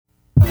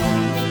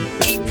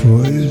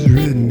For it is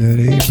written that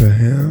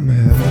Abraham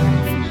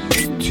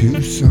had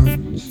 2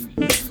 sons,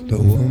 the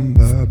one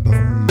by a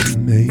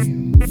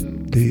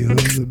bondmaid, the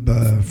other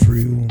by a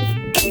free woman.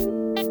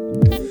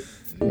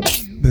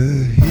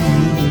 But he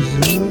who was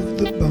of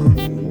the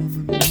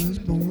bondwoman was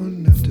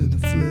born after the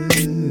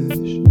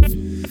flesh,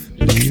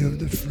 but he of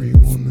the free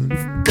woman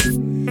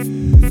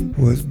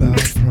was by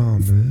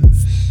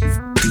promise.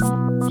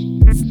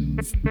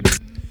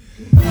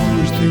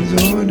 Which things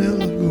are an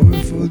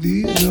allegory, for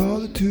these are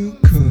the 2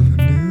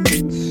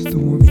 covenants, the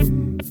one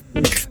from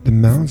the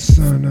Mount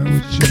Sinai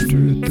which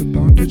gendereth the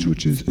bondage,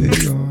 which is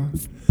Agar.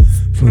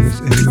 For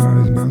this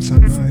Agar is Mount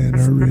Sinai in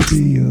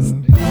Arabia,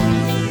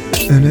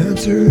 and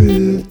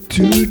answereth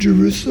to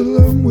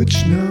Jerusalem,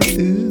 which now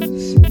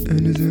is,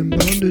 and is in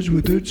bondage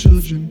with her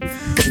children.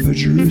 But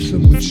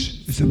Jerusalem,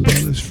 which is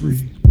above, is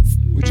free,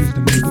 which is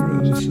the mother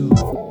of us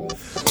all.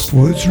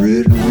 For it's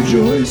written,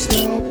 rejoice,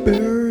 thou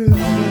barren,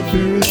 that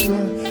bearest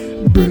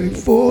not, break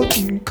forth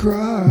and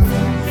cry,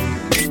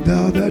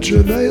 thou that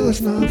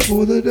travailest not,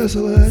 for the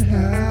desolate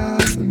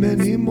hath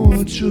many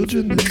more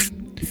children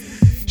than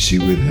she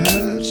which had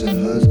a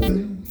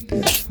husband.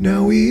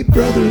 Now we,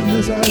 brethren,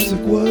 as Isaac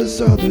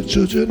was, are the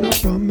children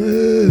of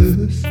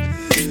promise.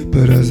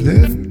 But as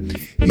then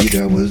he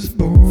that was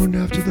born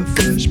after the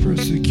flesh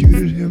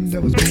persecuted him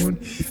that was born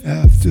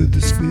after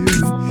the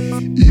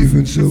spirit,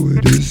 even so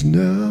it is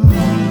now.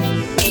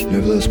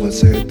 Nevertheless, what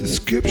saith the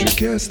scripture?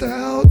 Cast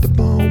out the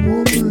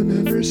bondwoman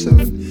and her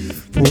son,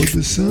 for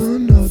the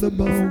son of the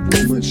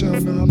bondwoman shall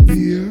not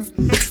be heir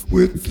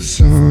with the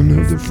son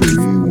of the free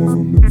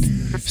woman.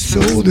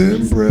 So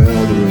then,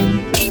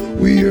 brethren,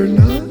 we are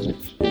not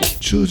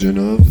children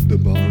of the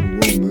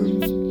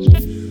bondwoman,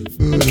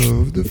 but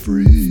of the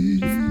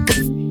free.